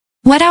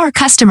What our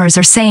customers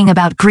are saying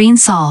about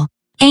GreenSol.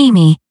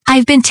 Amy,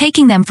 I've been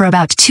taking them for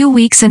about 2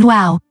 weeks and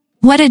wow,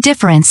 what a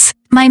difference.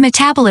 My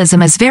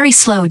metabolism is very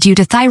slow due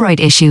to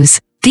thyroid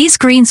issues. These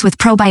greens with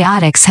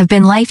probiotics have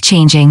been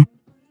life-changing.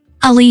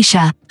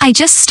 Alicia, I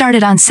just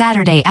started on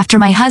Saturday after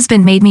my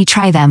husband made me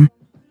try them.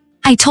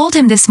 I told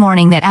him this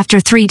morning that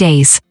after 3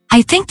 days,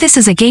 I think this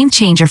is a game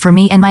changer for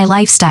me and my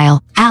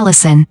lifestyle.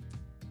 Allison.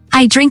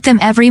 I drink them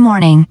every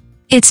morning.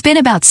 It's been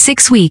about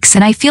 6 weeks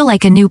and I feel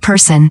like a new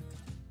person.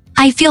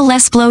 I feel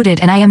less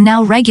bloated and I am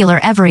now regular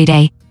every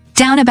day.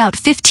 Down about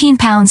 15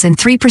 pounds and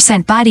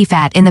 3% body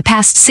fat in the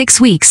past 6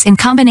 weeks in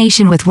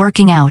combination with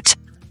working out.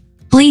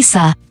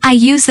 Lisa, I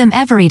use them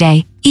every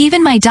day.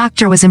 Even my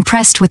doctor was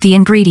impressed with the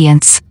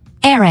ingredients.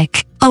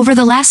 Eric, over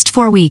the last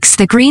 4 weeks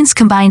the greens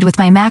combined with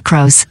my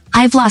macros,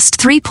 I've lost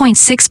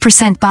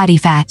 3.6% body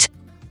fat.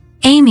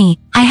 Amy,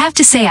 I have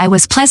to say I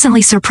was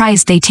pleasantly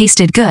surprised they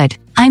tasted good.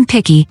 I'm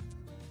picky.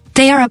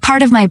 They are a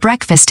part of my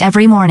breakfast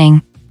every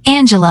morning.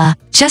 Angela,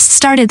 just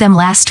started them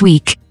last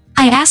week.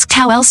 I asked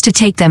how else to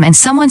take them and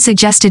someone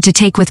suggested to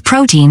take with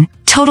protein.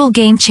 Total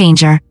game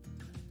changer.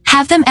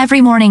 Have them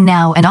every morning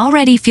now and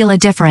already feel a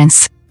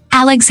difference.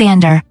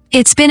 Alexander,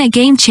 it's been a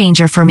game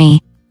changer for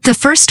me. The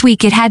first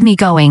week it had me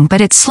going but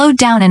it slowed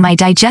down and my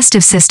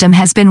digestive system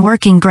has been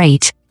working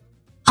great.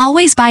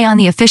 Always buy on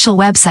the official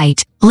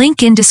website,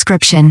 link in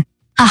description.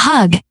 A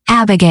hug,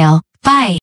 Abigail. Bye.